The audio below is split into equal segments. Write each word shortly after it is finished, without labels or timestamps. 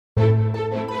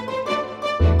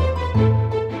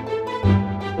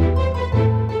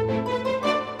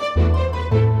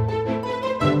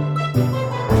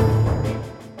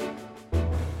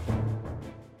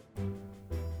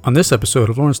On this episode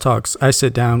of Lawrence Talks, I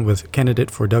sit down with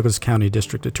candidate for Douglas County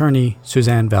District Attorney,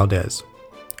 Suzanne Valdez.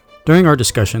 During our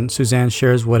discussion, Suzanne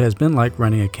shares what has been like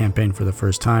running a campaign for the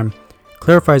first time,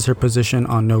 clarifies her position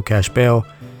on no cash bail,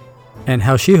 and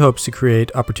how she hopes to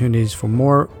create opportunities for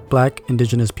more Black,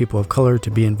 Indigenous people of color to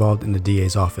be involved in the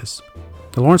DA's office.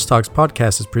 The Lawrence Talks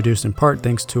podcast is produced in part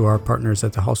thanks to our partners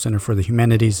at the Hall Center for the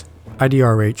Humanities,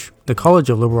 IDRH, the College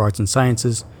of Liberal Arts and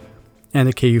Sciences, and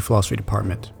the KU Philosophy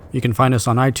Department. You can find us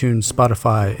on iTunes,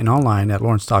 Spotify, and online at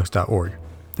lawrencetalks.org.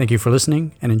 Thank you for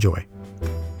listening and enjoy.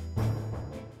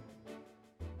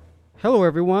 Hello,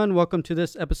 everyone. Welcome to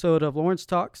this episode of Lawrence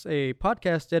Talks, a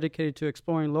podcast dedicated to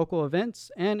exploring local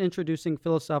events and introducing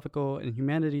philosophical and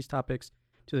humanities topics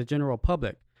to the general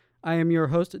public. I am your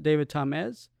host, David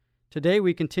Tamez. Today,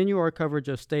 we continue our coverage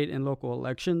of state and local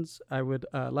elections. I would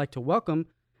like to welcome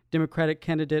Democratic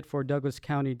candidate for Douglas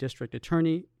County District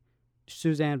Attorney,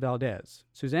 Suzanne Valdez.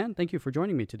 Suzanne, thank you for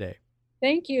joining me today.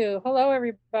 Thank you. Hello,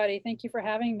 everybody. Thank you for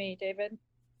having me, David.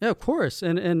 Yeah, of course.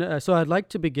 And so I'd like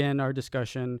to begin our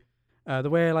discussion. The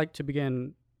way I like to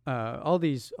begin all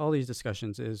these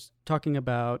discussions is talking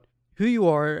about who you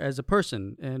are as a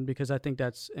person, and because I think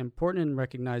that's important in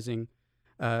recognizing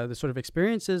the sort of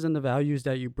experiences and the values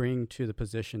that you bring to the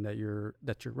position that you're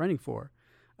running for.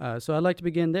 So I'd like to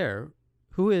begin there.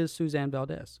 Who is Suzanne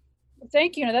Valdez?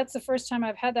 Thank you. That's the first time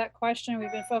I've had that question.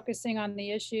 We've been focusing on the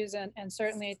issues, and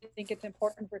certainly I think it's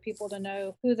important for people to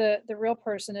know who the real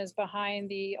person is behind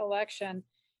the election.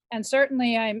 And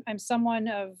certainly I'm someone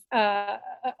of a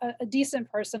decent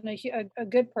person, a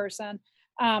good person.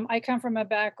 I come from a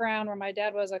background where my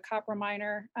dad was a copper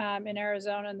miner in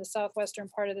Arizona, in the southwestern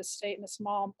part of the state, in a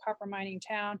small copper mining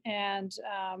town. And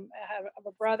I have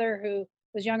a brother who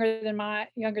was younger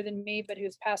than me, but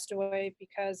who's passed away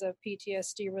because of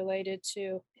PTSD related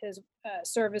to his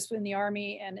service in the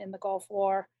Army and in the Gulf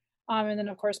War. And then,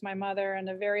 of course, my mother and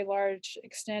a very large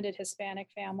extended Hispanic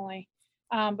family,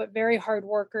 but very hard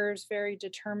workers, very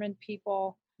determined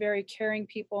people, very caring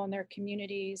people in their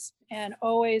communities, and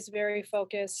always very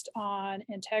focused on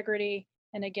integrity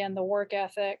and, again, the work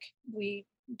ethic. We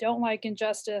don't like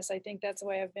injustice. I think that's the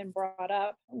way I've been brought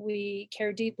up. We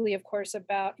care deeply, of course,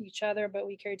 about each other, but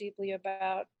we care deeply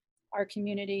about our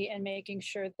community and making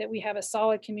sure that we have a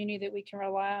solid community, that we can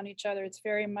rely on each other. It's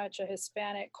very much a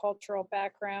Hispanic cultural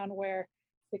background where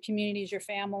the community is your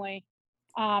family.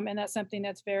 And that's something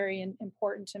that's very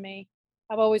important to me.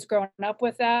 I've always grown up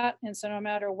with that. And so no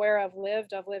matter where I've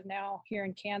lived now here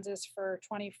in Kansas for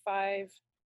 25,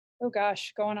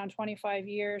 going on 25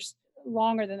 years,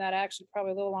 longer than that, actually,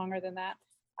 probably a little longer than that.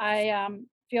 I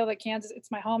feel that Kansas,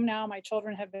 it's my home now. My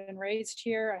children have been raised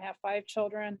here. I have 5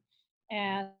 children,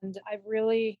 and I've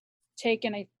really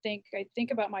taken, I think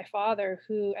about my father,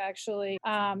 who actually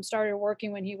started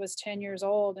working when he was 10 years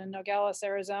old in Nogales,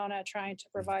 Arizona, trying to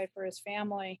provide for his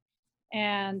family.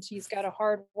 And he's got a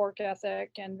hard work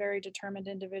ethic and very determined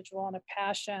individual and a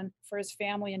passion for his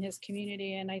family and his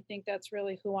community. And I think that's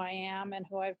really who I am and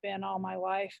who I've been all my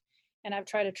life. And I've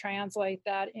tried to translate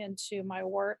that into my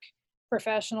work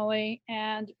professionally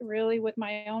and really with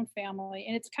my own family.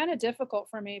 And it's kind of difficult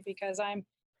for me because I'm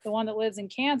the one that lives in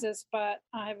Kansas, but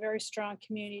I have very strong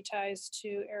community ties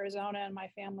to Arizona and my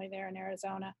family there in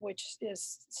Arizona, which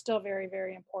is still very,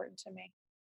 very important to me.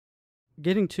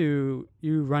 Getting to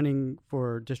you running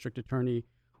for district attorney,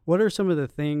 what are some of the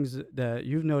things that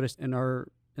you've noticed in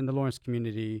the Lawrence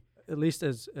community, at least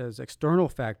as external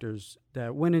factors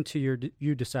that went into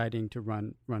you deciding to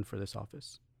run for this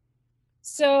office?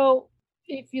 So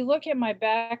if you look at my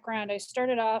background, I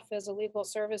started off as a legal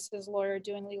services lawyer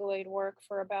doing legal aid work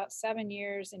for about 7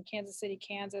 years in Kansas City,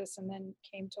 Kansas, and then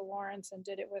came to Lawrence and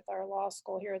did it with our law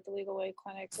school here at the Legal Aid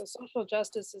Clinic. So social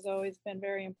justice has always been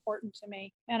very important to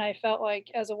me. And I felt like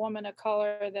as a woman of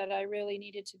color that I really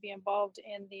needed to be involved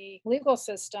in the legal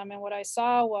system. And what I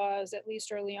saw was, at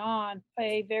least early on,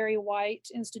 a very white,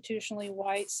 institutionally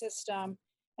white system.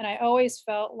 And I always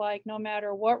felt like no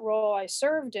matter what role I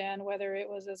served in, whether it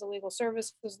was as a legal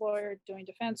services lawyer doing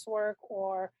defense work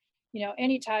or,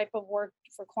 any type of work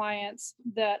for clients,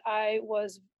 that I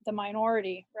was the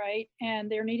minority, right?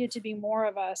 And there needed to be more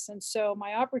of us. And so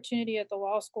my opportunity at the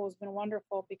law school has been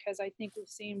wonderful because I think we've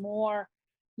seen more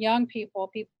young people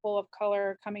of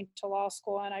color coming to law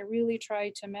school. And I really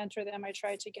tried to mentor them. I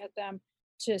tried to get them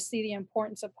to see the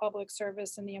importance of public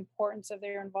service and the importance of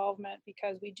their involvement,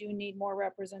 because we do need more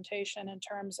representation in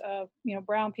terms of,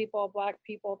 brown people, Black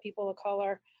people, people of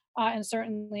color, and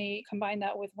certainly combine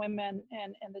that with women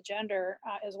and the gender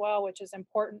as well, which is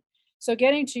important. So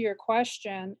getting to your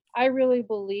question, I really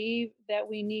believe that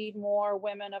we need more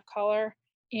women of color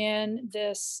in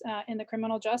this in the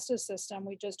criminal justice system.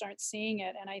 We just aren't seeing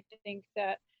it, and I think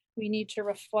that we need to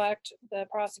reflect, the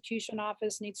prosecution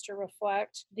office needs to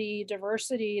reflect the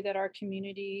diversity that our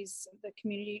communities, the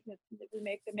community that we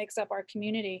make, that makes up our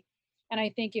community. And I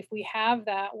think if we have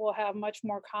that, we'll have much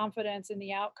more confidence in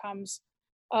the outcomes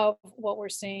of what we're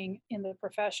seeing in the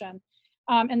profession.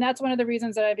 And that's one of the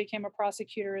reasons that I became a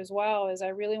prosecutor as well, is I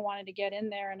really wanted to get in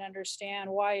there and understand,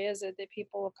 why is it that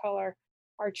people of color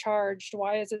are charged?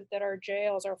 Why is it that our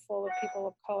jails are full of people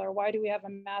of color? Why do we have a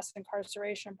mass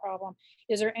incarceration problem?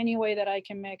 Is there any way that I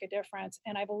can make a difference?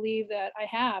 And I believe that I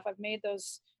have. I've made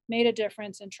a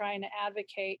difference in trying to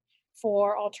advocate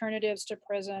for alternatives to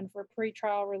prison, for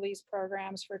pretrial release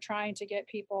programs, for trying to get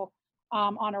people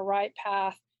on a right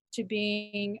path to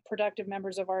being productive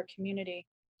members of our community.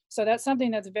 So that's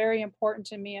something that's very important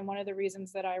to me, and one of the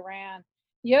reasons that I ran.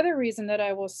 The other reason that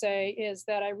I will say is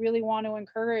that I really want to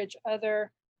encourage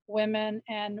other women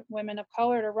and women of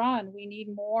color to run. We need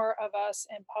more of us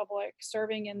in public,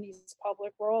 serving in these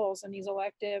public roles and these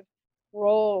elective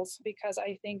roles, because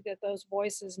I think that those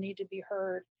voices need to be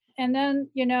heard. And then,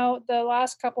 the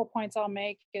last couple points I'll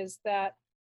make is that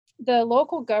the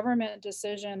local government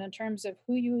decision in terms of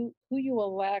who you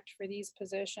elect for these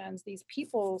positions,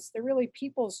 they're really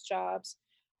people's jobs,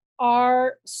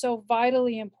 are so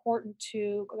vitally important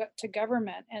to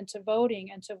government and to voting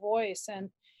and to voice,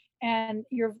 and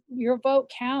your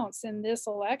vote counts in this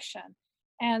election.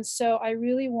 And so I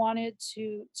really wanted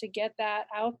to get that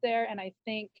out there, and I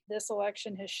think this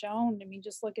election has shown. I mean,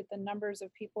 just look at the numbers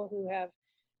of people who have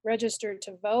registered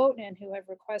to vote and who have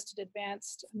requested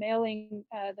advanced mailing,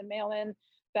 the mail-in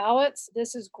ballots.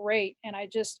 This is great, and I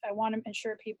want to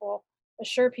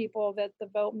assure people that the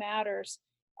vote matters.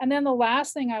 And then the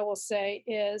last thing I will say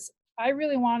is, I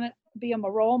really want to be a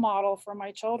role model for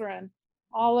my children.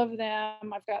 All of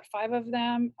them, I've got 5 of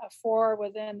them, 4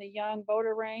 within the young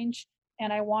voter range,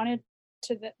 and I wanted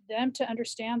them to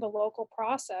understand the local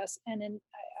process. And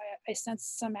I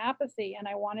sensed some apathy, and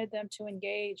I wanted them to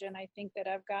engage. And I think that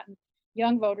I've gotten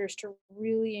young voters to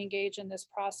really engage in this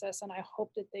process, and I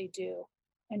hope that they do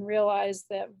and realize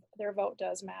that their vote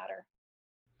does matter.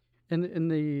 And in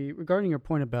the regarding your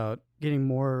point about getting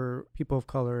more people of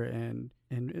color and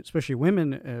especially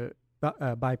women,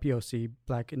 BIPOC,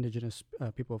 Black Indigenous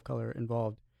people of color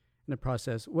involved in the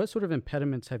process, what sort of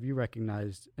impediments have you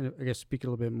recognized? And I guess speak a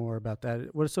little bit more about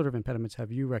that. What sort of impediments have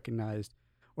you recognized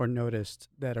or noticed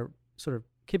that are sort of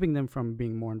keeping them from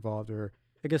being more involved, or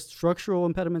I guess structural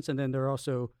impediments? And then there are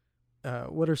also,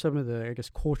 what are some of the, I guess,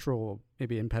 cultural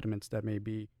maybe impediments that may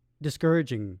be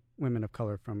discouraging women of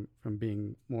color from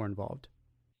being more involved?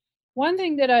 One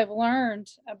thing that I've learned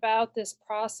about this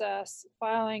process,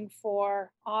 filing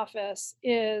for office,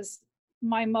 is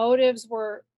my motives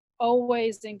were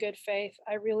always in good faith.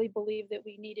 I really believe that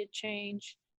we needed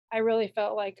change. I really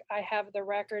felt like I have the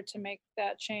record to make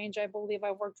that change. I believe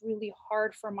I worked really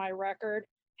hard for my record.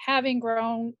 Having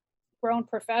grown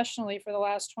professionally for the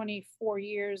last 24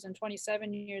 years and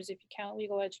 27 years if you count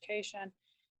legal education,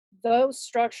 those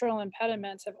structural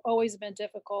impediments have always been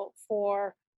difficult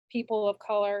for people of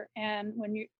color, and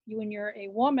when you're a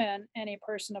woman and a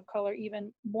person of color,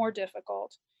 even more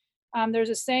difficult. There's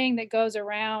a saying that goes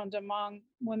around among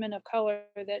women of color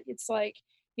that it's like,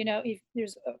 if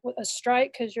there's a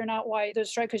strike because you're not white, there's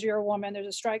a strike because you're a woman, there's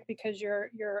a strike because you're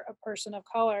a person of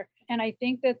color. And I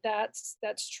think that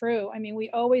that's true. I mean, we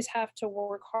always have to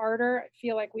work harder. I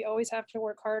feel like we always have to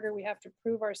work harder. We have to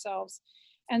prove ourselves.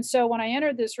 And so when I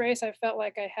entered this race, I felt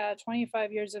like I had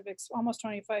 25 years almost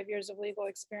 25 years of legal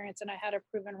experience, and I had a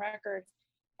proven record.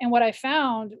 And what I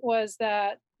found was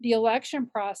that the election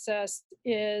process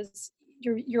is,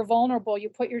 you're vulnerable. You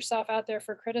put yourself out there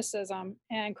for criticism,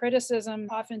 and criticism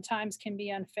oftentimes can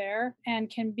be unfair and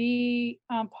can be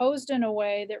posed in a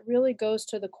way that really goes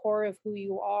to the core of who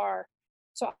you are.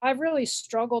 So I've really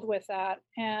struggled with that.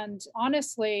 And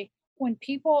honestly, when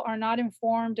people are not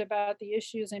informed about the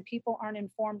issues and people aren't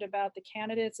informed about the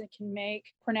candidates, and can make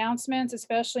pronouncements,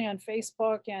 especially on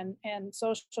Facebook and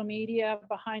social media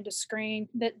behind a screen,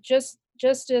 that just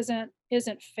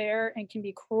isn't fair and can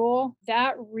be cruel,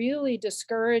 that really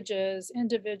discourages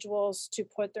individuals to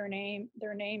put their name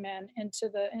into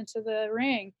the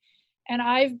ring.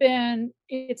 And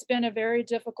it's been a very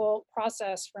difficult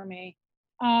process for me.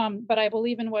 But I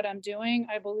believe in what I'm doing.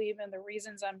 I believe in the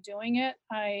reasons I'm doing it.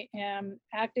 I am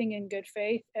acting in good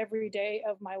faith every day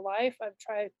of my life. I've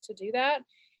tried to do that.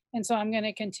 And so I'm going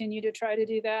to continue to try to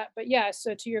do that. But yeah,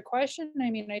 so to your question, I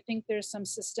mean, I think there's some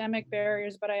systemic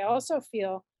barriers, but I also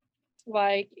feel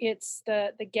like it's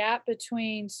the gap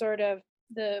between sort of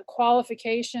the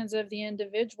qualifications of the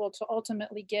individual to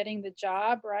ultimately getting the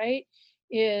job, right,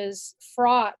 is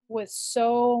fraught with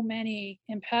so many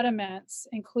impediments,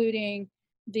 including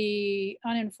the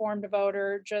uninformed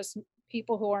voter, just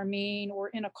people who are mean. We're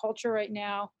in a culture right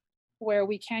now where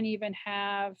we can't even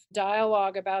have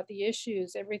dialogue about the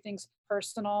issues. Everything's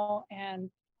personal, and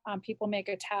people make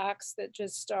attacks that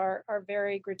just are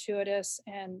very gratuitous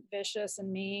and vicious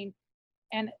and mean.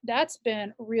 And that's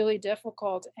been really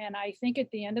difficult. And I think at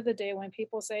the end of the day, when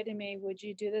people say to me, "Would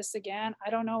you do this again?" I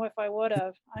don't know if I would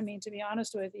have. I mean, to be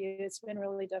honest with you, it's been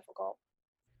really difficult.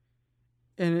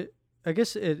 And I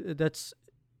guess that's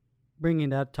bringing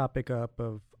that topic up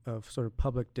of sort of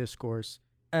public discourse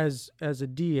as a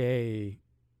DA,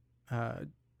 uh,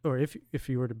 or if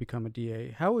you were to become a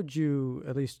DA, how would you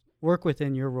at least work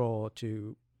within your role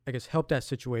to, I guess, help that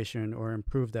situation or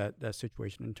improve that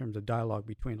situation in terms of dialogue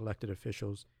between elected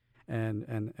officials and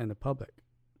the public?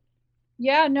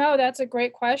 Yeah, no, that's a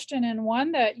great question, and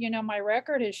one that, my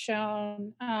record has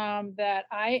shown, that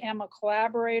I am a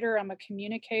collaborator, I'm a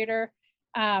communicator,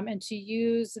 and to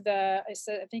use I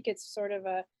think it's sort of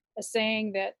a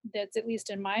saying that's at least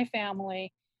in my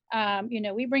family.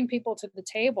 We bring people to the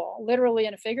table, literally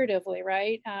and figuratively,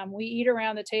 right? We eat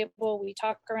around the table, we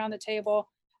talk around the table,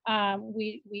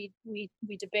 we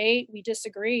debate, we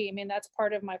disagree. I mean, that's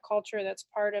part of my culture. That's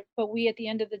part of, but we, at the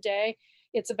end of the day,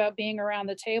 it's about being around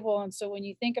the table. And so when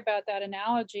you think about that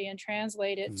analogy and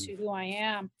translate it Mm. to who I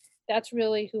am, that's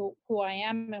really who I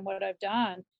am and what I've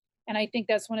done. And I think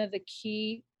that's one of the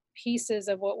key pieces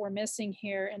of what we're missing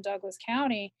here in Douglas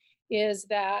County is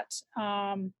that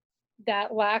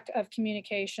lack of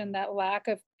communication, that lack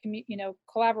of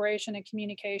collaboration and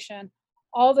communication,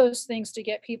 all those things to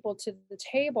get people to the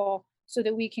table so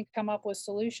that we can come up with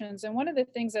solutions. And one of the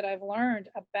things that I've learned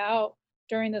about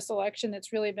during this election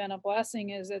that's really been a blessing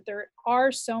is that there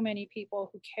are so many people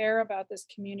who care about this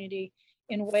community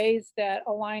in ways that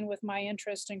align with my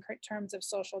interest in terms of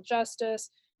social justice,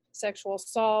 sexual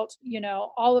assault,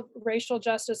 all of racial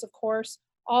justice, of course,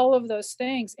 all of those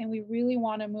things. And we really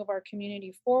want to move our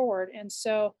community forward. And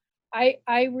so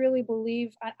I really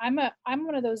believe I'm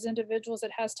one of those individuals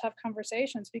that has tough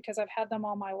conversations because I've had them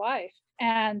all my life.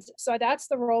 And so that's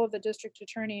the role of the district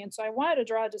attorney. And so I wanted to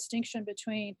draw a distinction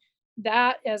between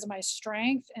that as my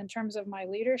strength in terms of my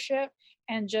leadership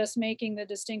and just making the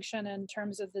distinction in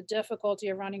terms of the difficulty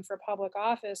of running for public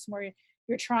office where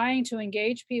you're trying to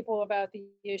engage people about the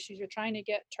issues, you're trying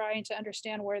to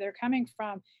understand where they're coming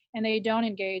from, and they don't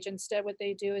engage. Instead, what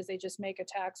they do is they just make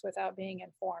attacks without being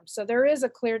informed. So there is a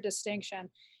clear distinction.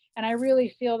 And I really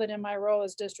feel that in my role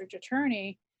as district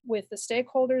attorney, with the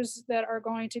stakeholders that are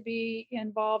going to be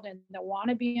involved and that want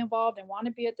to be involved and want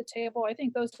to be at the table, I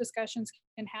think those discussions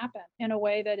can happen in a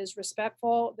way that is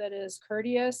respectful, that is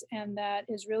courteous, and that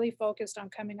is really focused on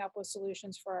coming up with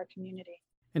solutions for our community.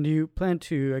 And do you plan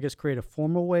to, I guess, create a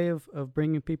formal way of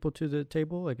bringing people to the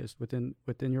table, I guess, within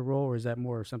your role, or is that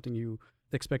more something you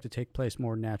expect to take place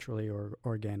more naturally or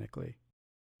organically?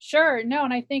 Sure. No,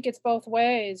 and I think it's both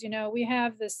ways. We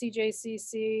have the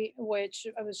CJCC, which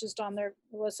I was just on there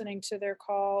listening to their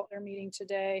meeting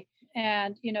today.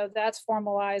 And, that's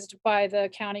formalized by the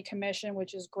county commission,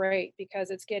 which is great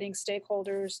because it's getting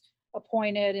stakeholders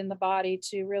appointed in the body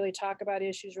to really talk about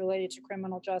issues related to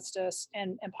criminal justice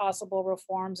and possible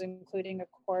reforms, including, of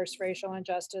course, racial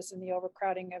injustice and the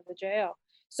overcrowding of the jail.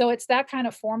 So it's that kind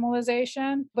of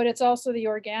formalization, but it's also the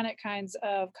organic kinds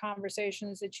of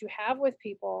conversations that you have with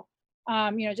people.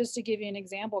 Just to give you an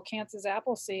example, Kansas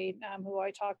Appleseed, who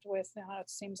I talked with, it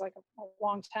seems like a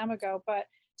long time ago, but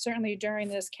certainly during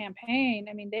this campaign,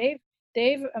 I mean,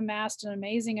 they've amassed an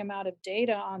amazing amount of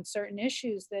data on certain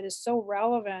issues that is so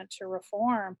relevant to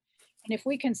reform. And if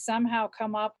we can somehow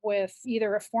come up with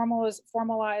either a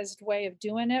formalized way of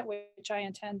doing it, which I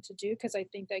intend to do, because I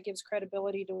think that gives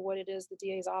credibility to what it is the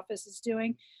DA's office is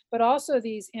doing, but also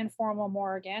these informal, more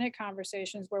organic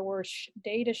conversations where we're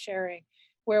data sharing,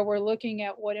 where we're looking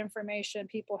at what information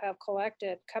people have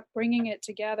collected, bringing it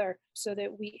together so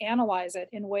that we analyze it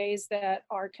in ways that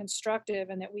are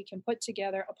constructive and that we can put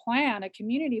together a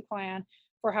community plan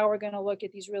for how we're going to look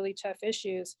at these really tough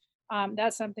issues.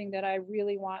 That's something that I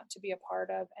really want to be a part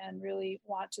of and really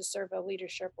want to serve a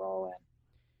leadership role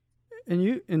in. And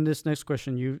you, in this next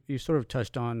question, you sort of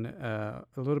touched on a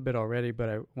little bit already, but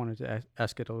I wanted to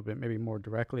ask it a little bit, maybe more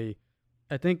directly.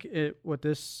 I think what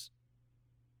this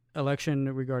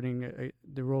election regarding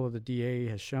the role of the DA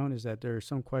has shown is that there are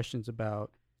some questions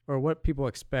about, or what people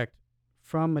expect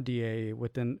from a DA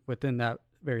within that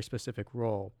very specific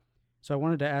role. So I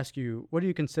wanted to ask you, what do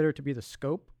you consider to be the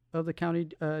scope of the county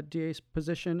DA's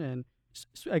position? And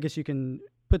I guess you can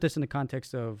put this in the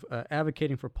context of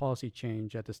advocating for policy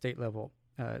change at the state level.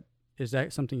 Is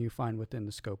that something you find within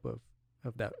the scope of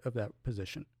of that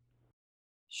position?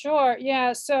 Sure.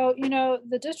 Yeah. So,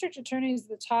 the district attorney is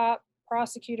the top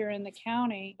prosecutor in the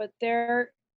county, but the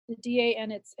DA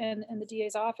and the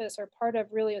DA's office are part of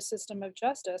really a system of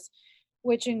justice,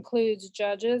 which includes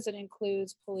judges, it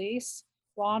includes police,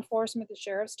 law enforcement, the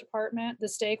sheriff's department, the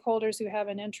stakeholders who have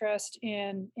an interest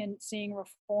in seeing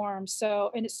reform.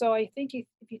 So I think if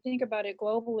you think about it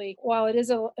globally, while it is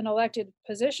an elected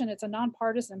position, it's a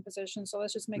nonpartisan position. So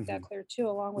let's just make that Hmm. clear too,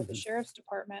 along with the Hmm. sheriff's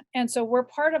department. And so we're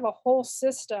part of a whole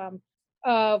system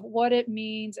of what it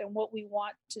means and what we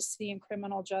want to see in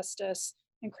criminal justice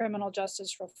and criminal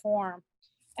justice reform.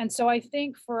 And so I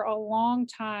think for a long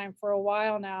time, for a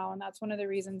while now, and that's one of the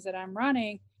reasons that I'm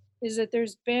running, is that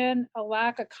there's been a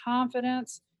lack of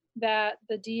confidence that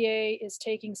the DA is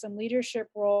taking some leadership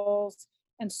roles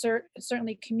and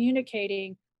certainly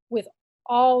communicating with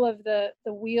all of the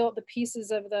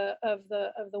pieces of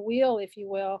the wheel, if you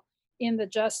will, in the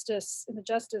justice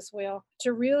wheel,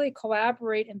 to really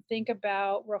collaborate and think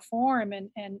about reform.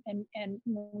 And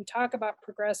when we talk about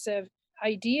progressive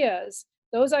ideas,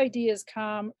 those ideas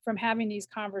come from having these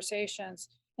conversations.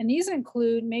 And these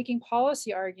include making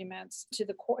policy arguments to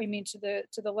the court, I mean to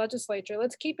the legislature.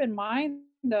 Let's keep in mind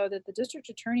though that the district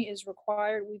attorney is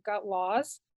required. We've got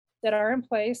laws that are in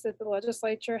place that the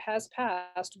legislature has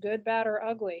passed, good, bad, or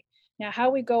ugly. Now, how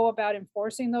we go about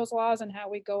enforcing those laws and how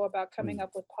we go about coming Mm.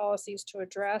 up with policies to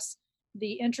address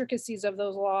the intricacies of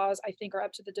those laws, I think are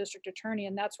up to the district attorney.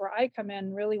 And that's where I come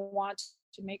in, really want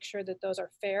to make sure that those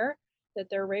are fair, that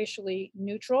they're racially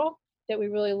neutral, that we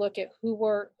really look at who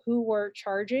we're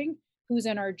charging, who's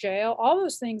in our jail. All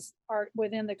those things are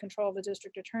within the control of the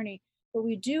district attorney. But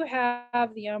we do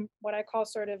have the what I call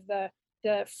sort of the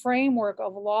framework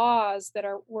of laws that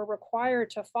are we're required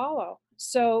to follow.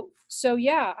 So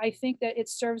yeah, I think that it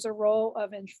serves a role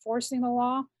of enforcing the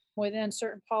law within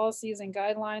certain policies and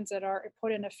guidelines that are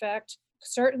put in effect,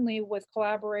 certainly with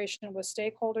collaboration with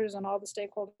stakeholders and all the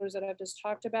stakeholders that I've just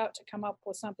talked about, to come up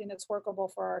with something that's workable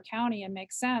for our county and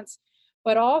makes sense.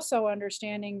 But also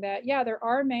understanding that, yeah,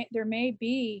 there may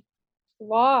be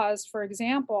laws, for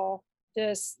example,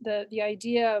 the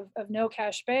idea of no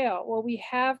cash bail. Well, we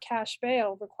have cash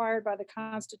bail required by the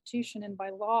Constitution and by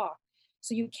law.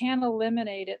 So you can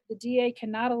eliminate it. The DA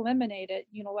cannot eliminate it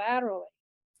unilaterally,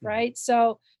 Mhm. right?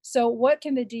 So what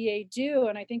can the DA do?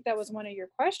 And I think that was one of your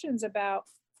questions about,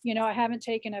 I haven't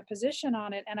taken a position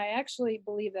on it, and I actually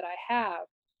believe that I have.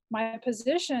 My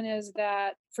position is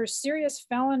that for serious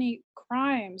felony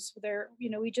crimes,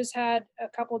 we just had a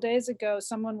couple days ago,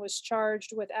 someone was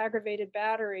charged with aggravated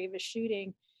battery of a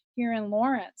shooting here in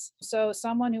Lawrence. So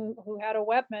someone who had a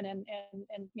weapon and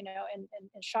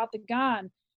shot the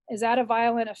gun, is that a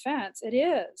violent offense? It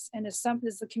is. And is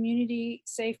the community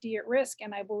safety at risk?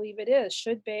 And I believe it is.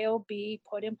 Should bail be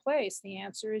put in place? The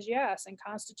answer is yes. And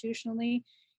constitutionally,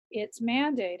 it's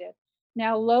mandated.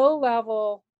 Now, low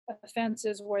level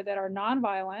offenses that are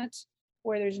nonviolent,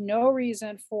 where there's no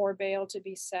reason for bail to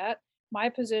be set, my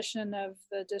position of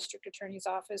the district attorney's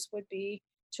office would be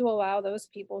to allow those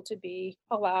people to be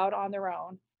allowed on their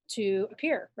own to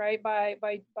appear, right? By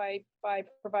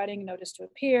providing notice to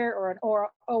appear, or an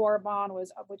OR bond,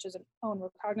 which is an own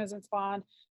recognizance bond,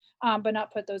 but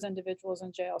not put those individuals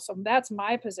in jail. So that's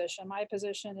my position. My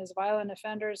position is violent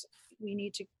offenders. We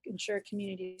need to ensure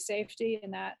community safety,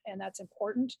 and that's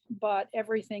important. But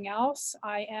everything else,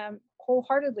 I am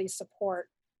wholeheartedly support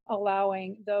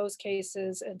allowing those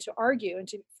cases and to argue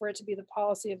for it to be the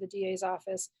policy of the DA's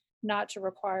office not to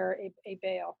require a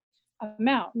bail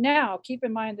amount. Now, keep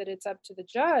in mind that it's up to the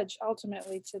judge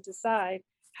ultimately to decide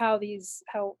how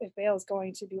if bail is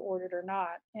going to be ordered or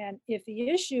not. And if the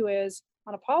issue is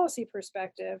on a policy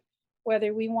perspective,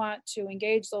 whether we want to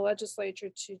engage the legislature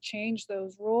to change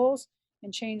those rules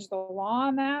and change the law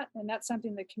on that, and that's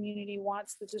something the community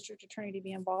wants the district attorney to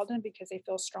be involved in because they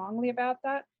feel strongly about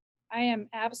that. I am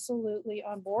absolutely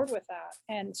on board with that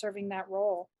and serving that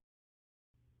role.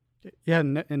 Yeah,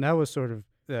 and that was sort of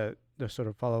the sort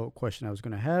of follow up question I was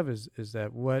going to have is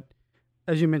that what,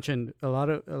 as you mentioned,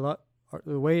 the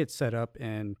way it's set up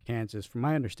in Kansas, from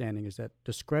my understanding, is that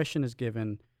discretion is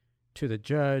given to the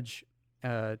judge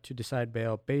to decide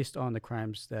bail based on the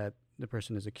crimes that the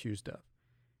person is accused of.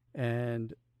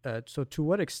 And so, to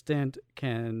what extent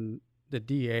can the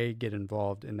DA get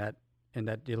involved in that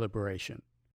deliberation?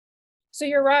 So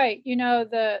you're right.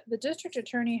 The district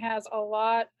attorney has a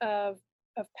lot of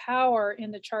power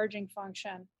in the charging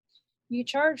function. You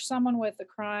charge someone with a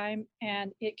crime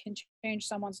and it can change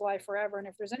someone's life forever. And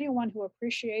if there's anyone who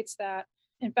appreciates that,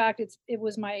 in fact, it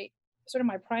was my sort of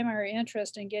my primary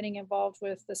interest in getting involved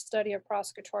with the study of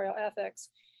prosecutorial ethics,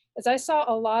 is I saw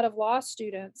a lot of law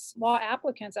students, law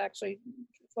applicants actually,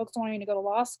 folks wanting to go to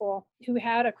law school who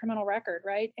had a criminal record,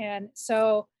 right? And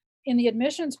so in the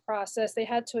admissions process, they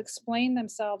had to explain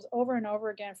themselves over and over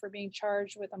again for being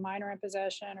charged with a minor in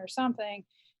possession or something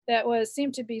that was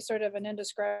seemed to be sort of an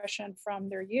indiscretion from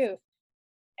their youth.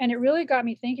 And it really got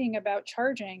me thinking about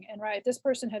charging and right, if this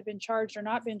person had been charged or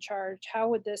not been charged, how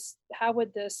would this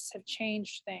have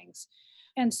changed things?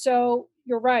 And so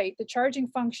you're right, the charging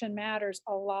function matters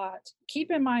a lot.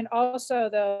 Keep in mind also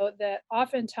though that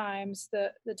oftentimes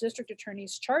the district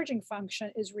attorney's charging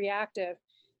function is reactive.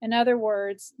 In other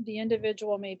words, the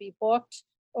individual may be booked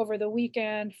over the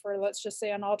weekend for, let's just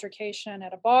say, an altercation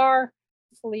at a bar.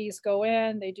 Police go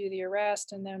in, they do the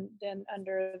arrest, and then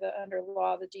under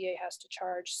law, the DA has to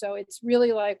charge. So it's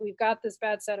really like we've got this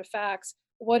bad set of facts.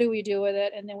 What do we do with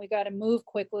it? And then we got to move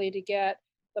quickly to get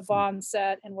the bond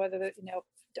set and whether to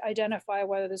identify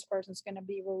whether this person's going to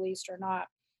be released or not.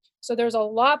 So there's a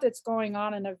lot that's going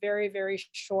on in a very, very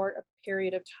short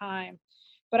period of time.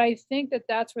 But I think that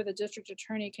that's where the district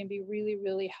attorney can be really,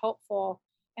 really helpful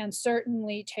and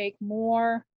certainly take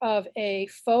more of a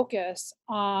focus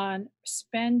on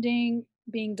spending,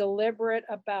 being deliberate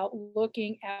about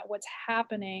looking at what's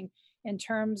happening in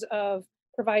terms of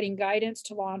providing guidance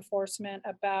to law enforcement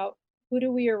about who do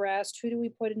we arrest, who do we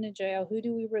put into jail, who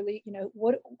do we release,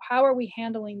 how are we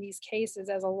handling these cases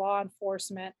as a law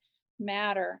enforcement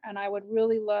matter? And I would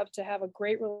really love to have a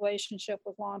great relationship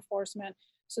with law enforcement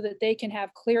so that they can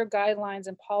have clear guidelines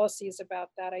and policies about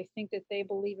that. I think that they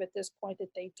believe at this point that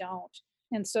they don't.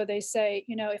 And so they say,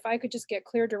 if I could just get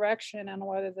clear direction on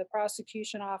whether the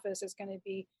prosecution office is going to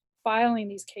be filing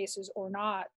these cases or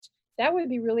not, that would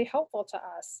be really helpful to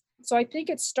us. So I think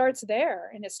it starts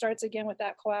there and it starts again with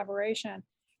that collaboration.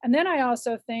 And then I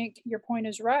also think your point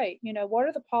is right. What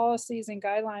are the policies and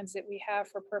guidelines that we have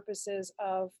for purposes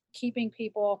of keeping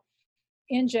people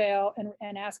in jail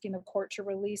and asking the court to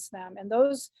release them? And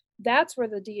that's where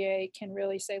the DA can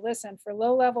really say, listen, for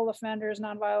low level offenders,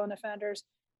 nonviolent offenders,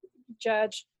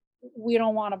 judge, we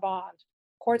don't want a bond.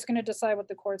 Court's going to decide what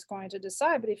the court's going to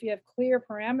decide. But if you have clear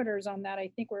parameters on that,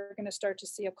 I think we're going to start to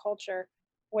see a culture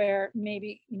where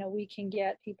maybe, we can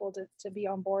get people to be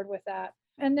on board with that.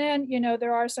 And then,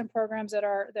 there are some programs that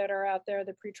are out there,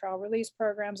 the pretrial release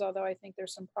programs, although I think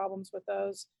there's some problems with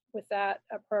those, with that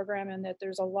program, and that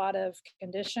there's a lot of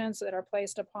conditions that are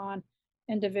placed upon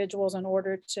individuals in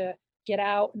order to get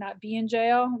out, not be in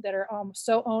jail, that are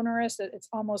so onerous that it's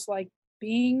almost like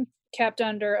being kept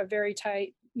under a very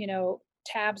tight,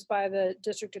 tabs by the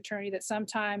district attorney that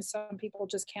sometimes some people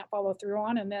just can't follow through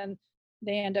on, and then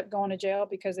they end up going to jail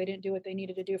because they didn't do what they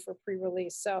needed to do for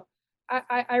pre-release. So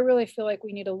I really feel like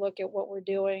we need to look at what we're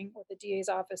doing, what the DA's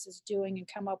office is doing, and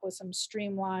come up with some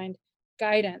streamlined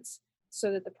guidance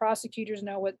so that the prosecutors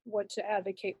know what to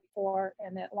advocate for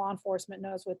and that law enforcement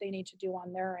knows what they need to do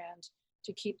on their end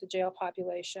to keep the jail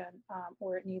population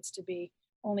where it needs to be,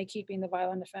 only keeping the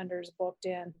violent offenders booked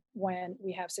in when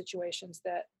we have situations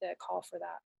that call for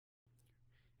that.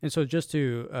 And so just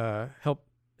to help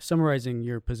summarizing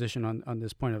your position on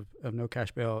this point of no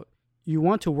cash bail, you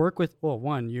want to work with, well,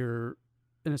 one, you're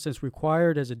in a sense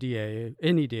required as a DA,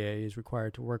 any DA is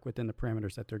required to work within the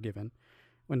parameters that they're given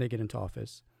when they get into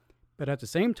office. But at the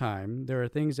same time, there are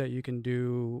things that you can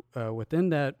do within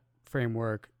that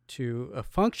framework to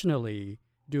functionally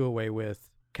do away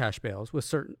with cash bails with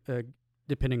certain,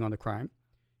 depending on the crime.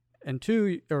 And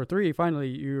two or three, finally,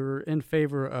 you're in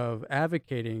favor of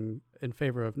advocating in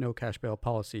favor of no cash bail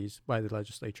policies by the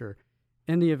legislature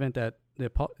in the event that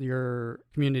your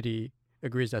community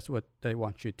agrees that's what they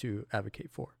want you to advocate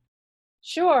for.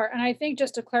 Sure. And I think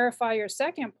just to clarify your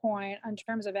second point in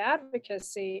terms of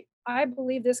advocacy, I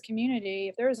believe this community,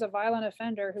 if there is a violent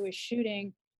offender who is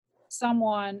shooting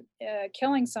someone,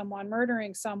 killing someone,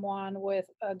 murdering someone with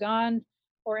a gun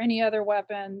or any other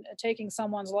weapon, taking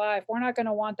someone's life, we're not going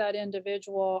to want that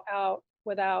individual out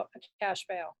without a cash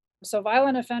bail. So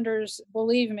violent offenders,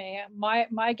 believe me,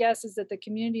 my guess is that the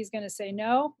community is going to say,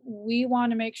 no, we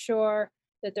want to make sure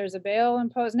that there's a bail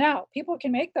imposed. Now, people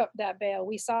can make that bail.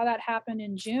 We saw that happen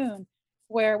in June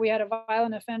where we had a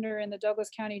violent offender in the Douglas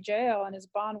County Jail and his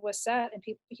bond was set and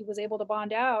he was able to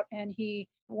bond out, and he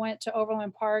went to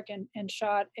Overland Park and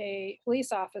shot a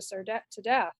police officer to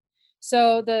death.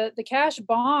 So the cash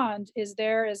bond is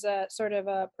there as a sort of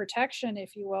a protection,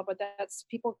 if you will, but that's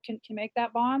people can make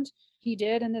that bond. He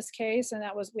did in this case, and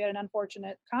we had an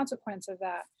unfortunate consequence of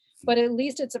that. But at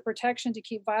least it's a protection to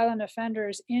keep violent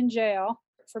offenders in jail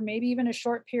for maybe even a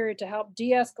short period to help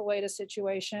de-escalate a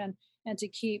situation and to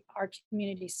keep our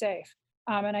community safe.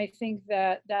 And I think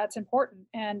that that's important.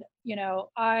 And,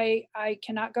 I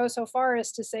cannot go so far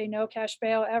as to say no cash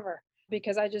bail ever,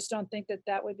 because I just don't think that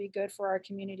that would be good for our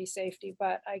community safety.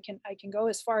 But I can go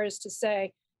as far as to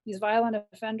say these violent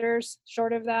offenders,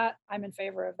 short of that, I'm in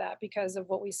favor of that because of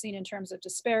what we've seen in terms of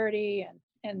disparity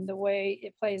and the way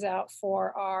it plays out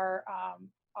for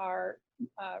our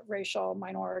racial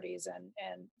minorities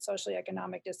and socially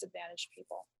economic disadvantaged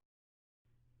people.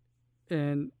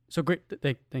 And so great.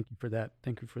 Thank you for that.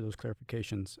 Thank you for those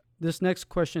clarifications. This next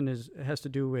question has to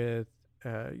do with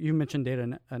you mentioned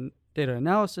data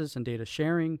analysis and data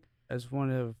sharing as one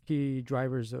of key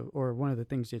drivers or one of the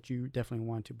things that you definitely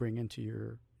want to bring into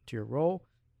your role.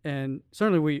 And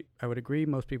certainly I would agree,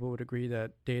 most people would agree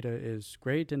that data is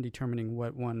great in determining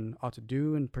what one ought to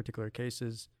do in particular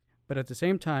cases. But at the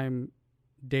same time,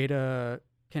 data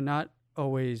cannot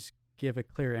always give a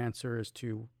clear answer as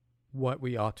to what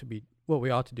we ought to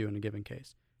do in a given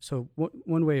case. So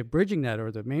one way of bridging that, or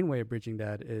the main way of bridging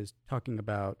that, is talking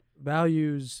about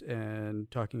values and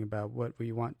talking about what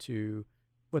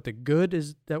the good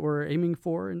is that we're aiming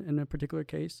for in a particular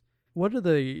case. What are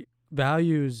the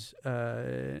values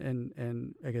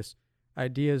and I guess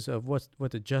ideas of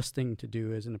what the just thing to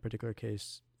do is in a particular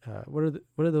case? What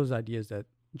are those ideas that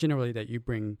generally that you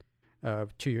bring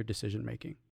to your decision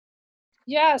making?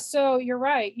 Yeah, so you're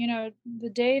right. The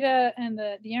data and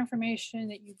the information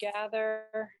that you gather,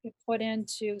 you put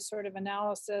into sort of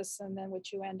analysis, and then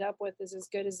what you end up with is as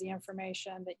good as the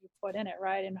information that you put in it,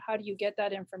 right? And how do you get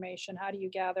that information? How do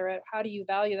you gather it? How do you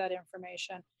value that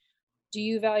information? Do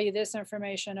you value this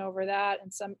information over that?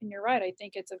 And you're right. I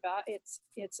think it's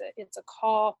a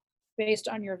call based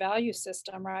on your value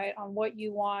system, right? On what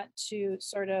you want to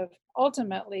sort of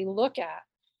ultimately look at.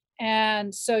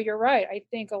 And so you're right. I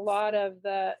think a lot of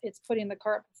it's putting the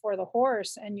cart before the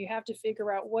horse, and you have to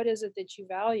figure out what is it that you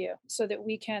value so that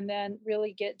we can then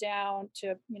really get down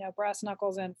to, brass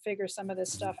knuckles and figure some of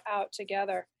this stuff out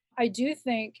together. I do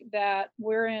think that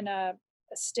we're in a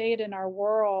state in our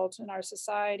world, in our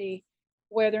society,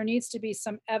 where there needs to be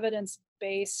some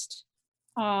evidence-based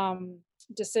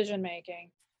decision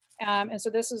making. And so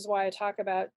this is why I talk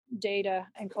about data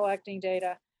and collecting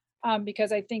data.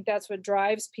 Because I think that's what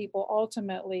drives people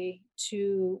ultimately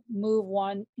to move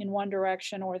in one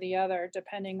direction or the other,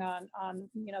 depending on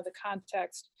the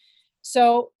context.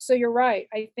 So you're right.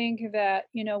 I think that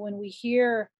when we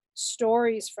hear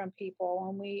stories from people,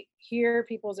 when we hear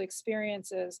people's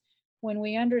experiences, when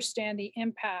we understand the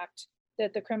impact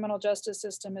that the criminal justice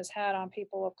system has had on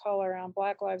people of color, on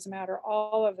Black Lives Matter,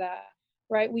 all of that,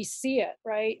 right? We see it,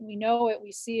 right? We know it,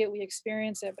 we see it, we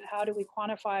experience it, but how do we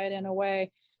quantify it in a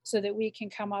way so that we can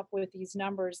come up with these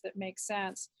numbers that make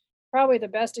sense? Probably the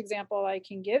best example I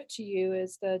can give to you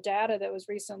is the data that was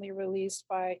recently released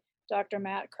by Dr.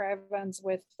 Matt Cravens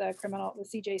with the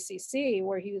CJCC,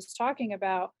 where he was talking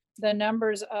about the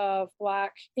numbers of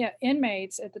Black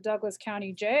inmates at the Douglas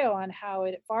County Jail and how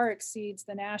it far exceeds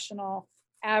the national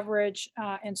average.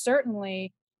 And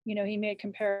certainly, he made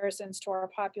comparisons to our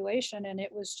population, and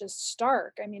it was just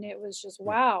stark. I mean, it was just,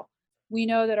 wow. We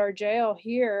know that our jail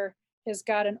here has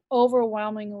got an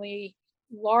overwhelmingly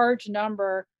large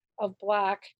number of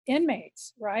Black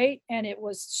inmates, right? And it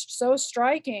was so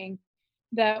striking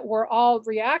that we're all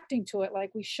reacting to it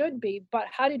like we should be. But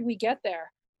how did we get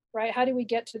there, right? How did we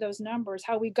get to those numbers?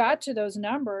 How we got to those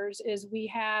numbers is we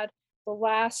had the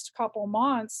last couple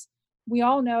months. We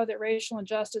all know that racial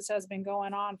injustice has been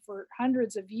going on for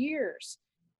hundreds of years,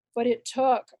 but it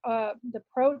took the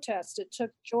protests, it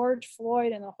took George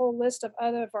Floyd and the whole list of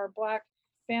other of our Black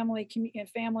family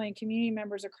and community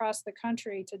members across the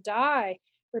country to die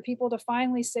for people to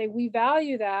finally say, we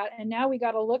value that, and now we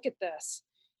got to look at this.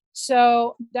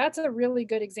 So that's a really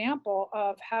good example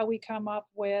of how we come up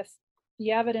with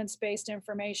the evidence-based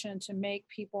information to make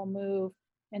people move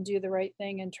and do the right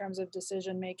thing in terms of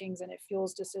decision makings, and it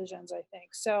fuels decisions, I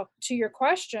think. So to your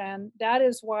question, that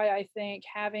is why I think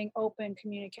having open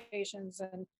communications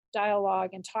and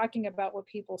dialogue and talking about what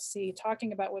people see,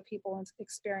 talking about what people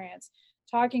experience,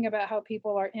 talking about how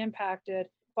people are impacted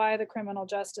by the criminal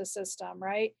justice system,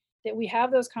 right? That we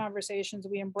have those conversations,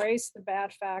 we embrace the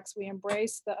bad facts, we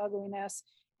embrace the ugliness,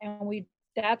 and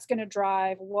that's going to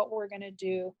drive what we're going to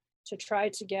do to try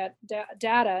to get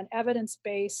data and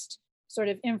evidence-based sort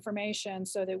of information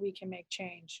so that we can make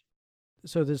change.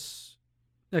 So this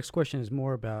next question is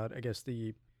more about, I guess,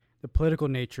 the political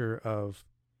nature of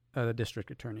the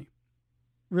district attorney.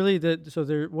 Really,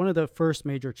 one of the first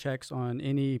major checks on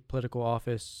any political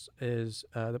office is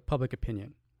the public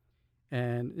opinion,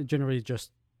 and generally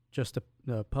just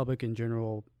the public in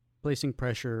general placing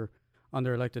pressure on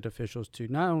their elected officials to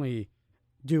not only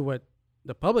do what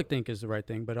the public think is the right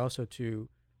thing, but also to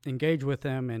engage with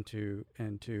them and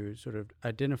to sort of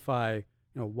identify,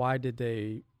 why did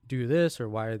they do this or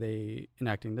why are they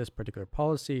enacting this particular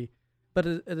policy. But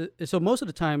so most of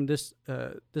the time, this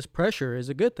pressure is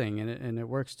a good thing, and it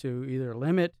works to either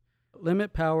limit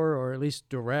power or at least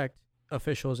direct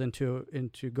officials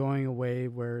into going away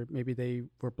where maybe they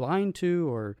were blind to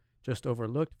or just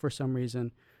overlooked for some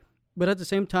reason. But at the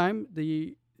same time,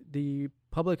 the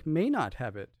public may not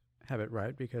have it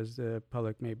right, because the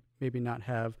public may not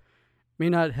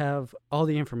have all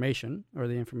the information, or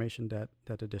the information that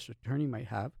the district attorney might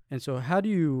have. And so how do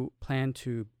you plan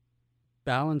to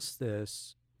balance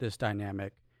this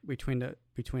dynamic between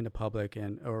the public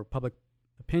or public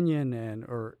opinion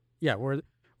or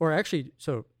actually,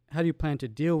 so how do you plan to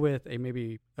deal with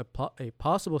a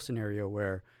possible scenario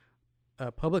where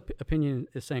public opinion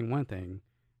is saying one thing,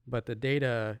 but the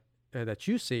data that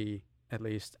you see, at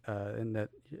least, and that,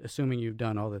 assuming you've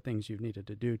done all the things you've needed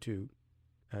to do to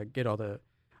get all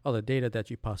the data that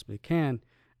you possibly can,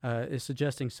 is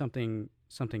suggesting something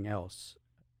else?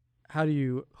 How do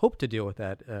you hope to deal with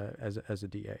that as a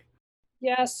DA?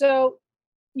 Yeah, so,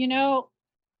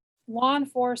 law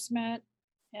enforcement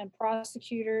and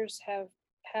prosecutors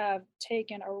have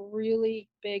taken a really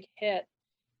big hit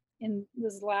in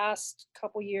this last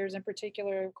couple years, in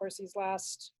particular, of course, these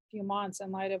last few months, in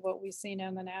light of what we've seen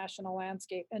in the national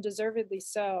landscape, and deservedly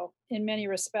so in many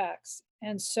respects.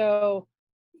 And so,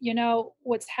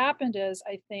 what's happened is,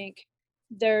 I think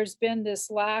there's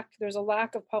a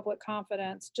lack of public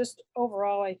confidence just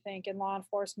overall, I think, in law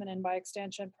enforcement and by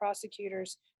extension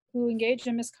prosecutors who engage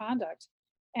in misconduct.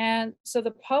 And so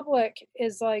the public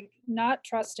is like not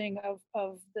trusting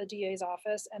of the DA's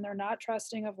office, and they're not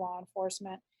trusting of law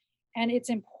enforcement. And it's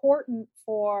important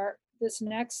for this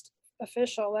next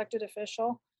elected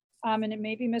official, and it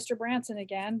may be Mr. Branson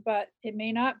again, but it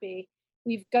may not be.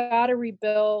 We've got to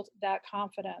rebuild that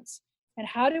confidence. And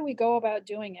how do we go about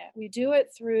doing it? We do it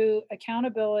through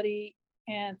accountability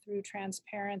and through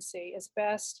transparency as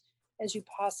best as you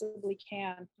possibly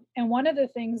can. And one of the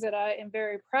things that I am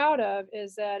very proud of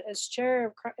is that, as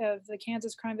chair of the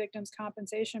Kansas Crime Victims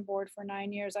Compensation Board for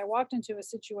 9 years, I walked into a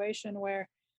situation where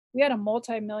we had a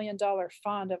multi-million-dollar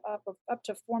fund of up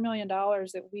to $4 million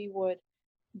that we would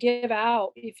give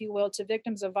out, if you will, to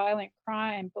victims of violent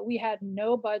crime. But we had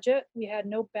no budget, we had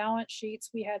no balance sheets,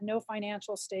 we had no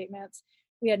financial statements,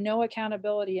 we had no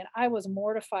accountability, and I was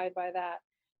mortified by that.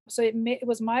 So it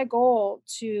was my goal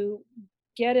to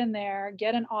get in there,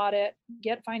 get an audit,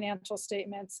 get financial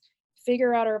statements,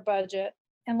 figure out our budget.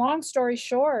 And long story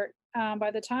short,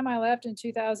 by the time I left in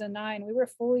 2009, we were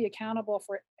fully accountable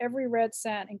for every red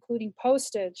cent, including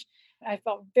postage. I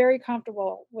felt very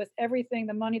comfortable with everything,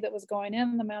 the money that was going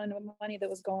in, the amount of money that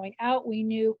was going out. We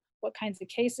knew what kinds of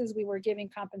cases we were giving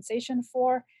compensation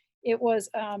for. It was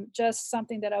just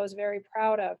something that I was very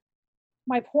proud of.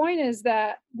 My point is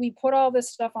that we put all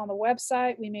this stuff on the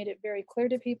website. We made it very clear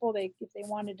to people, if they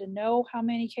wanted to know how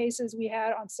many cases we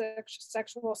had on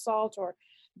sexual assault or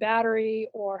battery,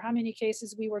 or how many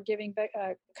cases we were giving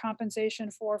compensation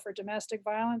for domestic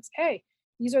violence. Hey,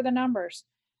 these are the numbers.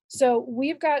 So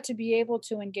we've got to be able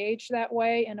to engage that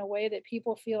way, in a way that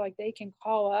people feel like they can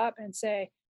call up and say,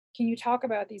 can you talk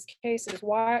about these cases?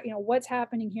 Why, what's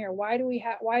happening here? Why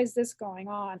is this going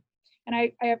on? And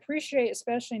I appreciate,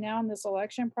 especially now in this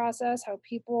election process, how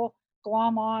people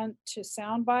glom on to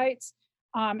sound bites,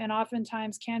 and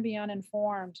oftentimes can be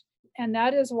uninformed. And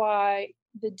that is why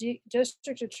the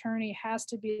district attorney has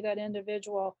to be that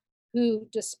individual who,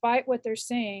 despite what they're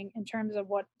saying in terms of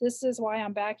what this is why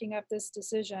I'm backing up this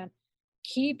decision,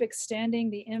 keep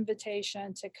extending the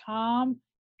invitation to come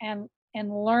and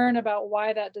learn about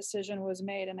why that decision was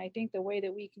made. And I think the way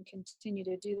that we can continue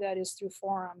to do that is through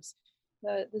forums.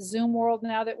 The Zoom world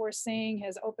now that we're seeing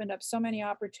has opened up so many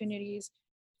opportunities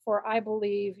for, I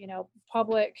believe,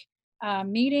 public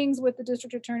meetings with the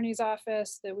district attorney's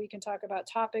office, that we can talk about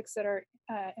topics that are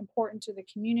important to the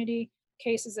community,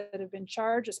 cases that have been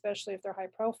charged, especially if they're high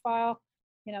profile,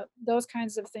 those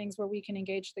kinds of things where we can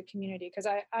engage the community. Because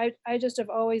I just have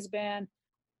always been,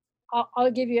 I'll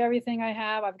give you everything I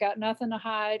have. I've got nothing to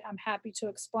hide. I'm happy to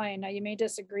explain. Now, you may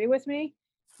disagree with me,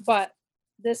 but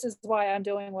this is why I'm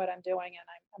doing what I'm doing, and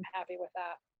I'm happy with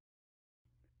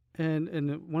that.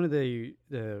 And one of the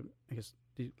I guess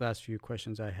the last few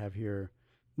questions I have here,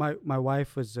 my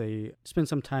wife spent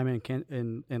some time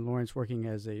in Lawrence working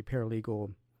as a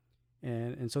paralegal,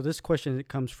 and so this question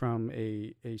comes from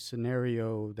a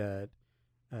scenario that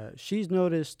she's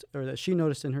noticed, or that she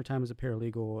noticed in her time as a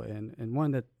paralegal, and one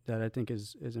that I think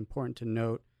is important to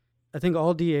note. I think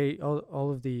all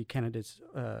of the candidates,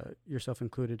 yourself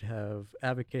included, have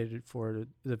advocated for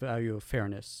the value of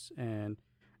fairness and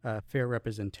fair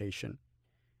representation.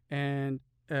 And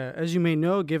as you may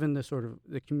know, given the sort of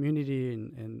the community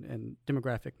and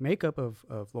demographic makeup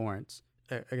of Lawrence,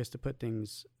 I guess to put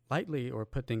things lightly or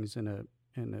put things in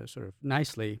a sort of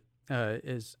nicely,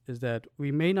 is that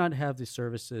we may not have the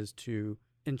services to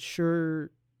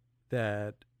ensure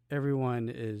that everyone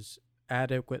is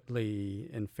adequately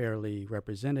and fairly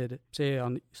represented. Say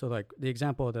so like the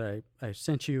example that I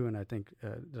sent you, and I think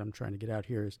that I'm trying to get out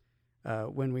here is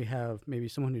when we have maybe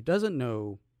someone who doesn't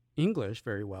know English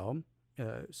very well,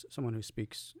 someone who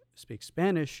speaks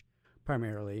Spanish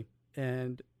primarily,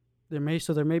 and there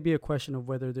may be a question of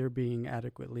whether they're being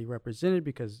adequately represented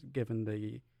because given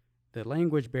the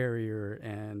language barrier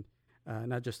and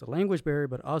not just the language barrier,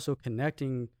 but also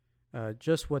connecting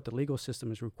just what the legal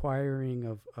system is requiring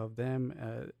of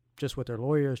them, just what their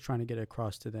lawyer is trying to get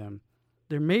across to them.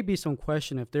 There may be some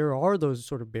question if there are those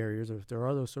sort of barriers or if there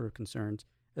are those sort of concerns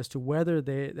as to whether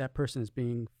that person is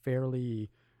being fairly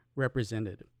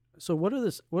represented. So what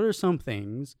are some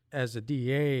things as a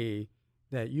DA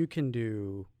that you can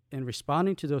do in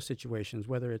responding to those situations,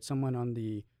 whether it's someone on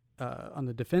the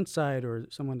defense side or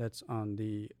someone that's on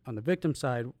the victim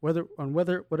side,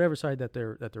 whatever side that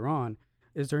they're on?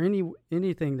 Is there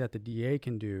anything that the DA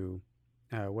can do,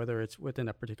 whether it's within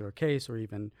a particular case or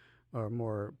even or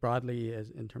more broadly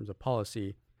as in terms of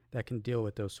policy, that can deal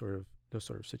with those sort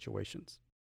of situations?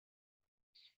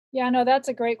 Yeah, no, that's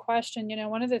a great question.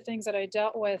 One of the things that I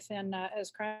dealt with in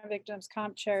as crime victims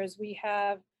comp chair is we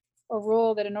have a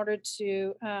rule that in order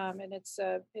to, and it's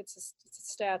a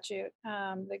statute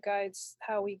that guides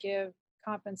how we give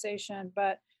compensation.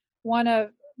 But one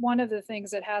of one of the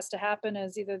things that has to happen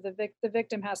is either the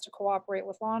victim has to cooperate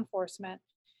with law enforcement.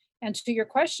 And to your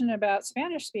question about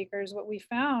Spanish speakers, what we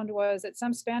found was that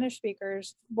some Spanish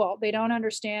speakers, well, they don't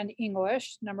understand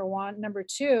English, number one. Number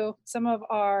two, some of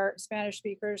our Spanish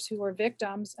speakers who were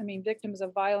victims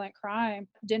of violent crime,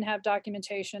 didn't have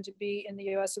documentation to be in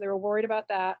the US. So they were worried about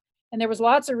that. And there was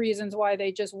lots of reasons why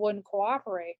they just wouldn't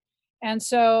cooperate. And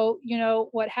so,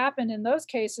 what happened in those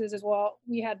cases is, well,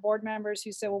 we had board members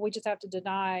who said, well, we just have to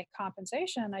deny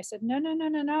compensation. And I said, no, no, no,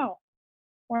 no, no.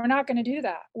 We're not going to do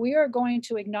that. We are going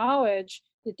to acknowledge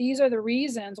that these are the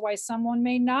reasons why someone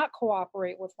may not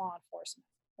cooperate with law enforcement.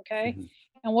 Okay. Mm-hmm.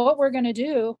 And what we're going to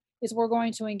do is we're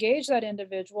going to engage that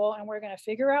individual and we're going to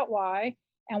figure out why.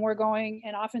 And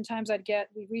and oftentimes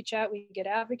we reach out, we get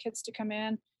advocates to come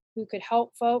in who could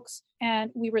help folks.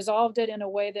 And we resolved it in a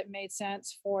way that made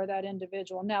sense for that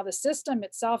individual. Now, the system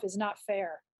itself is not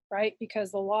fair, right?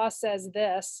 Because the law says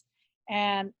this,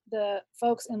 and the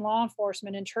folks in law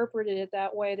enforcement interpreted it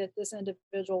that way, that this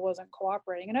individual wasn't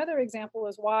cooperating. Another example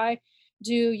is, why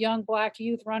do young Black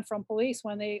youth run from police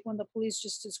when the police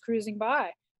just is cruising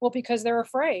by? Well, because they're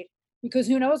afraid. Because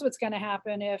who knows what's going to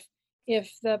happen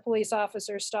if the police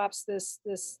officer stops this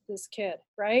kid,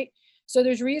 right? So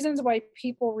there's reasons why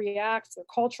people react. They're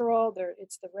cultural.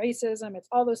 It's the racism. It's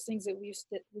all those things that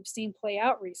we've seen play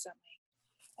out recently.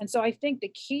 And so I think the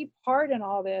key part in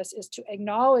all this is to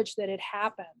acknowledge that it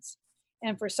happens.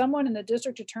 And for someone in the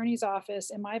district attorney's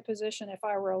office, in my position, if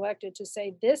I were elected, to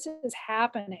say, this is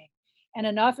happening and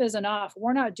enough is enough,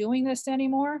 we're not doing this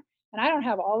anymore. And I don't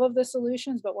have all of the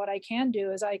solutions, but what I can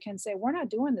do is I can say, we're not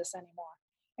doing this anymore.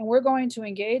 And we're going to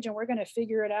engage and we're going to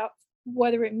figure it out,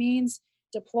 whether it means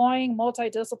deploying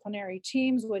multidisciplinary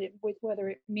teams, whether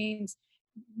it means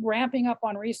ramping up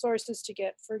on resources to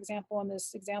get, for example, in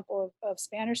this example of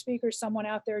Spanish speakers, someone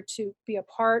out there to be a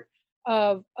part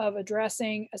of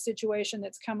addressing a situation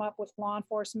that's come up with law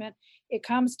enforcement. It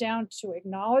comes down to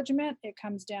acknowledgement, it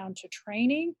comes down to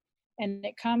training, and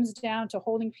it comes down to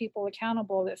holding people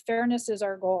accountable, that fairness is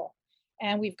our goal.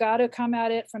 And we've got to come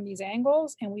at it from these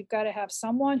angles, and we've got to have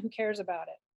someone who cares about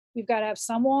it. We've got to have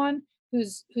someone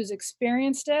who's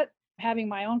experienced it. Having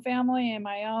my own family and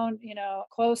my own,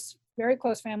 very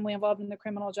close family involved in the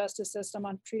criminal justice system,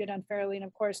 treated unfairly, and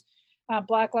of course,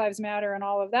 Black Lives Matter and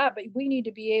all of that. But we need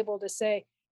to be able to say,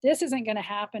 this isn't going to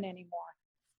happen anymore,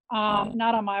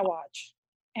 not on my watch.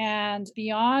 And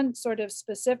beyond sort of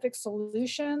specific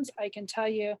solutions, I can tell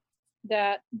you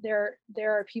that there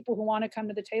are people who want to come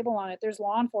to the table on it. There's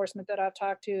law enforcement that I've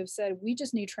talked to have said, we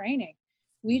just need training.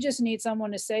 We just need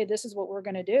someone to say, this is what we're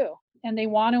going to do. And they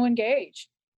want to engage.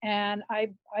 And I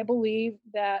believe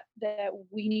that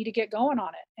we need to get going on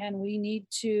it, and we need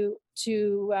to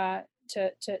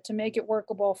make it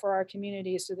workable for our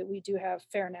community so that we do have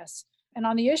fairness. And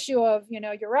on the issue of,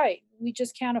 you're right, we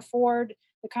just can't afford,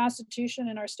 the Constitution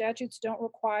and our statutes don't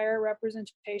require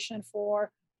representation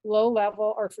for low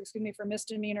level, or excuse me, for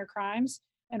misdemeanor crimes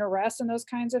and arrests and those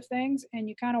kinds of things. And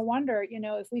you kind of wonder,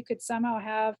 if we could somehow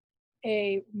have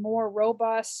a more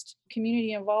robust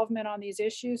community involvement on these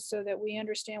issues so that we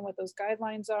understand what those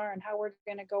guidelines are and how we're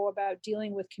going to go about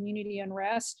dealing with community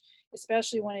unrest,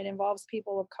 especially when it involves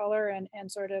people of color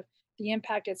and sort of the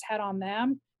impact it's had on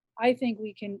them. I think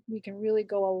we can really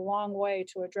go a long way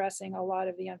to addressing a lot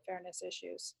of the unfairness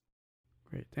issues.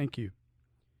 Great, thank you.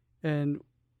 And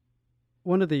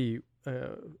one of these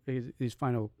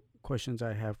final questions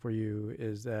I have for you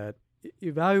is that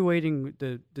evaluating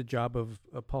the job of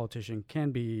a politician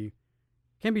can be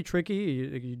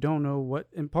tricky. You don't know what,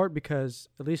 in part because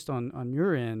at least on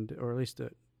your end, or at least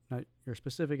not your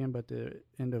specific end, but the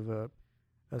end of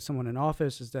someone in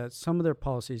office, is that some of their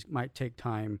policies might take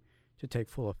time to take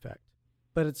full effect.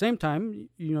 But at the same time,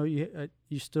 you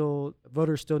still,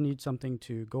 voters still need something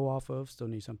to go off of, still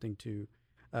need something to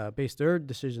base their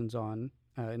decisions on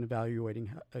in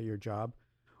evaluating your job.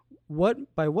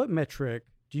 By what metric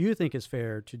do you think is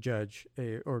fair to judge,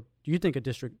 or do you think a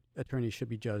district attorney should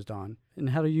be judged on? And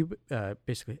how do you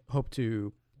basically hope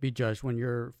to be judged when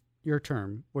your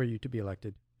term, where you to be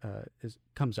elected,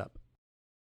 comes up?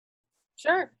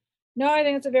 Sure. No, I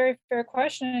think it's a very fair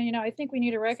question. And, I think we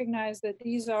need to recognize that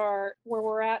these are where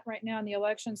we're at right now in the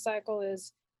election cycle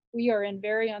is we are in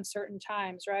very uncertain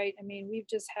times, right? I mean,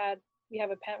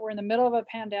 we're in the middle of a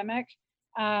pandemic.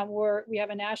 We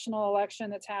have a national election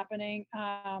that's happening.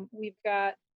 We've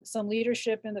got some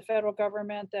leadership in the federal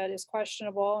government that is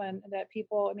questionable and that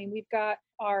people, I mean, we've got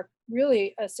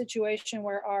really a situation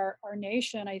where our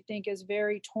nation, I think, is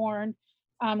very torn.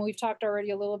 We've talked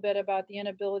already a little bit about the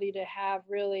inability to have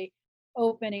really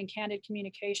open and candid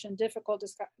communication, difficult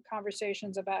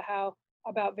conversations about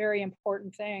very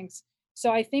important things.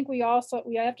 So I think we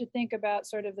have to think about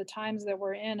sort of the times that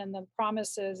we're in and the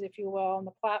promises, if you will, and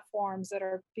the platforms that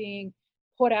are being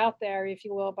put out there, if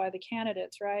you will, by the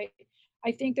candidates, right?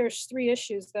 I think there's three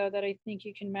issues though that I think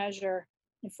you can measure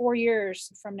in 4 years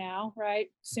from now,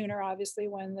 right? Sooner, obviously,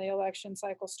 when the election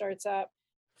cycle starts up.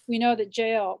 We know that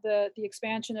the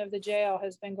expansion of the jail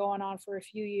has been going on for a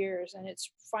few years, and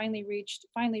it's finally reached it's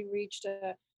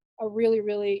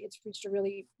reached a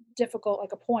really difficult,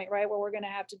 like a point, right, where we're going to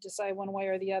have to decide one way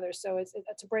or the other. So it's a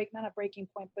not a breaking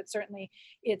point, but certainly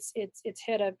it's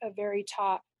hit a very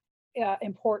top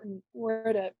important.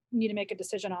 We're to need to make a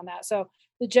decision on that. So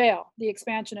the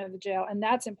expansion of the jail, and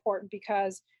that's important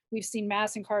because we've seen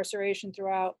mass incarceration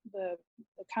throughout the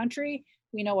country.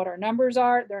 We know what our numbers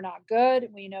are. They're not good.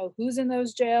 We know who's in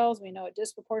those jails. We know it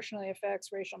disproportionately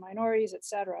affects racial minorities, et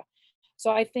cetera.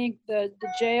 So I think the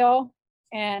jail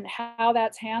and how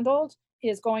that's handled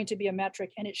is going to be a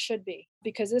metric, and it should be,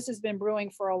 because this has been brewing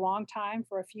for a long time,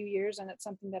 for a few years, and it's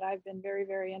something that I've been very,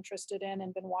 very interested in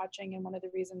and been watching, and one of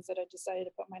the reasons that I decided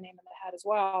to put my name in the hat as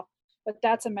well. But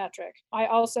that's a metric. I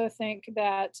also think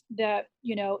that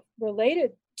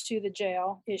related to the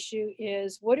jail issue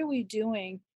is, what are we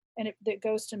doing? And that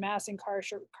goes to mass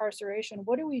incarceration.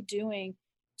 What are we doing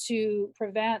to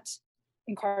prevent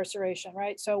incarceration,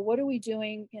 right? So what are we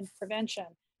doing in prevention?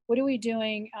 What are we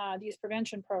doing, these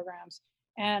prevention programs?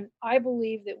 And I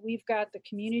believe that we've got the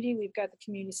community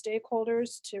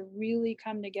stakeholders to really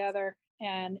come together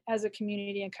and as a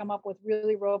community and come up with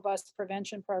really robust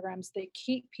prevention programs that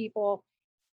keep people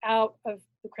out of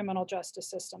the criminal justice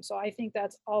system. So I think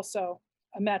that's also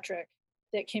a metric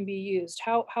that can be used.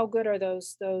 How good are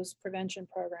those prevention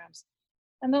programs?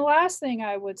 And the last thing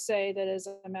I would say that is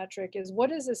a metric is,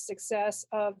 what is the success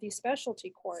of the specialty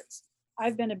courts?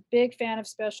 I've been a big fan of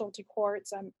specialty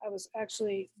courts. I was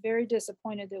actually very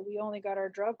disappointed that we only got our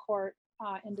drug court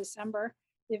in December.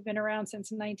 They've been around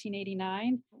since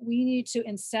 1989. We need to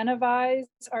incentivize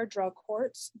our drug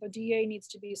courts. The DA needs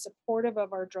to be supportive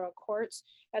of our drug courts,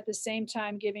 at the same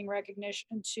time giving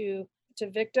recognition to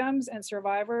victims and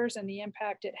survivors and the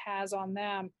impact it has on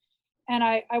them. And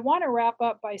I want to wrap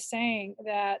up by saying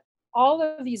that all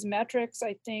of these metrics,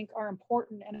 I think, are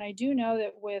important. And I do know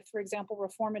that with, for example,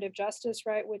 reformative justice,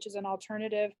 right, which is an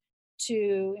alternative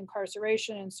to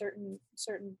incarceration and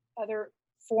certain other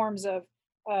forms of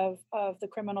the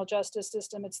criminal justice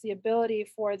system, it's the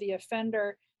ability for the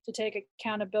offender to take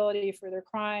accountability for their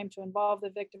crime, to involve the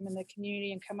victim in the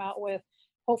community, and come out with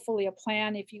hopefully a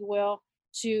plan, if you will,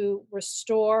 to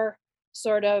restore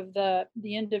sort of the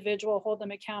individual, hold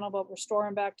them accountable, restore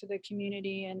them back to the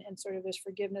community, and sort of this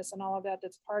forgiveness and all of that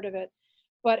that's part of it.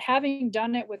 But having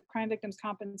done it with Crime Victims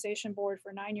Compensation Board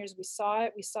for 9 years, we saw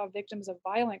it. We saw victims of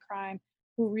violent crime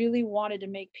who really wanted to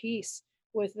make peace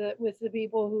with the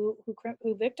people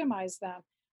who victimized them.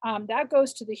 That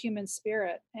goes to the human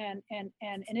spirit, and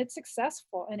it's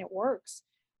successful and it works.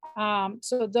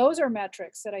 So those are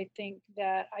metrics that I think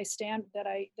that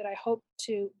I hope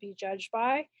to be judged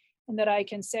by, and that I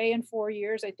can say in 4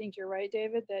 years. I think you're right,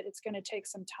 David, that it's going to take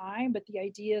some time, but the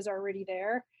idea is already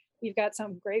there. We've got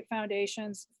some great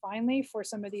foundations finally for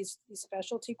some of these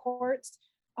specialty courts.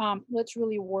 Let's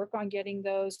really work on getting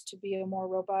those to be a more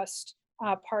robust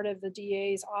part of the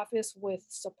DA's office with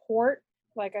support,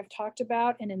 like I've talked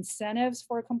about, and incentives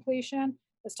for completion.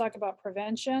 Let's talk about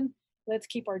prevention. Let's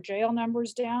keep our jail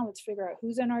numbers down. Let's figure out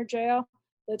who's in our jail.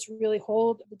 Let's really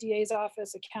hold the DA's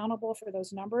office accountable for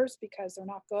those numbers because they're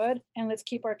not good. And let's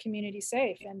keep our community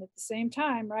safe. And at the same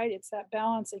time, right, it's that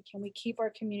balance. Like, can we keep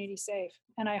our community safe?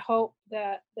 And I hope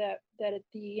that at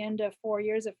the end of 4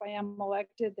 years, if I am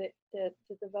elected, that the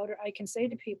voter, I can say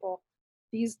to people,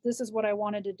 this is what I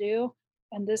wanted to do,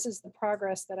 and this is the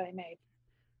progress that I made.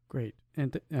 Great.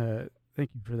 And thank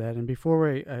you for that. And before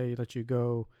I let you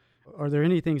go, are there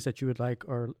any things that you would like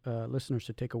our listeners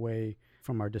to take away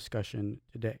from our discussion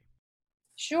today?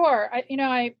 Sure.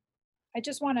 I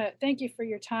just want to thank you for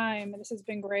your time. This has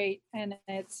been great. And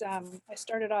it's I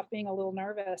started off being a little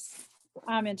nervous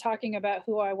in talking about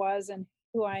who I was and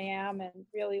who I am, and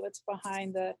really what's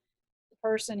behind the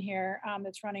person here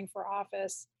that's running for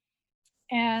office.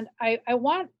 And I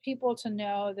want people to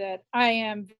know that I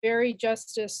am very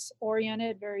justice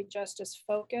oriented, very justice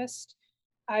focused.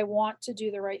 I want to do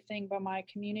the right thing by my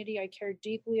community. I care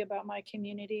deeply about my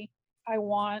community. I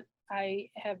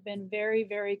have been very,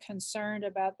 very concerned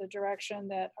about the direction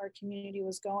that our community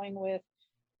was going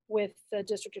with the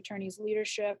district attorney's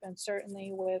leadership, and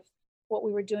certainly with what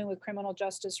we were doing with criminal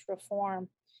justice reform.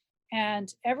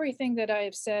 And everything that I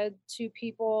have said to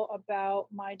people about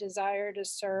my desire to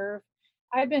serve,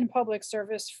 I've been in public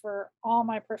service for all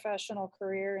my professional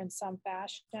career in some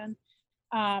fashion.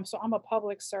 So I'm a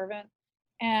public servant,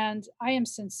 and I am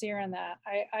sincere in that.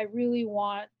 I really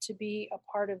want to be a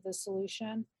part of the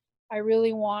solution. I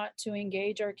really want to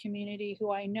engage our community,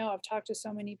 who I know I've talked to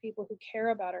so many people who care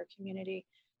about our community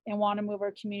and want to move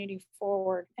our community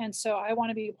forward. And so I want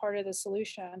to be a part of the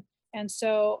solution. And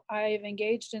so I've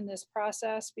engaged in this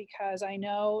process because I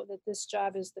know that this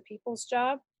job is the people's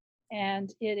job,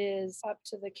 and it is up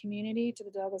to the community, to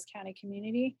the Douglas County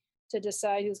community, to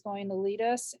decide who's going to lead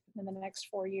us in the next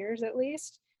 4 years at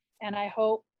least. And I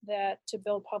hope that to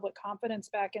build public confidence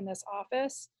back in this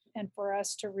office, and for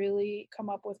us to really come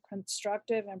up with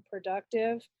constructive and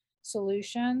productive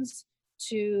solutions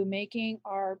to making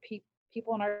our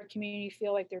people in our community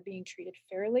feel like they're being treated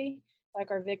fairly, like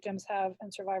our victims have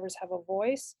and survivors have a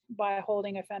voice, by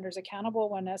holding offenders accountable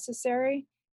when necessary,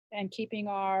 and keeping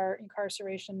our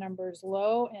incarceration numbers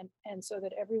low, and so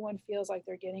that everyone feels like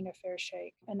they're getting a fair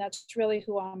shake. And that's really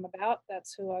who I'm about.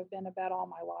 That's who I've been about all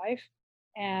my life.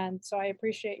 And so I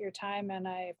appreciate your time, and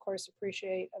I, of course,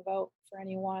 appreciate a vote for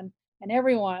anyone and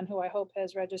everyone who I hope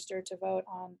has registered to vote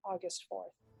on August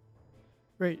 4th.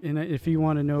 Great. And if you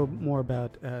want to know more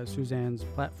about Suzanne's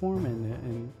platform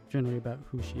and generally about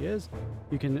who she is,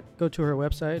 you can go to her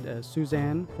website,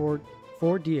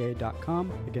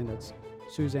 Suzanne4da.com. Again, that's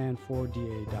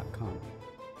Suzanne4da.com.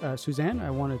 Suzanne,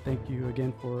 I want to thank you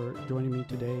again for joining me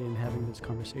today and having this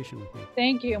conversation with me.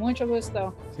 Thank you. Mucho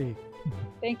gusto. Sí.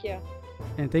 Thank you.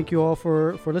 And thank you all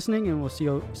for listening, and we'll see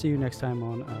you next time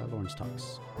on Lawrence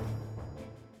Talks.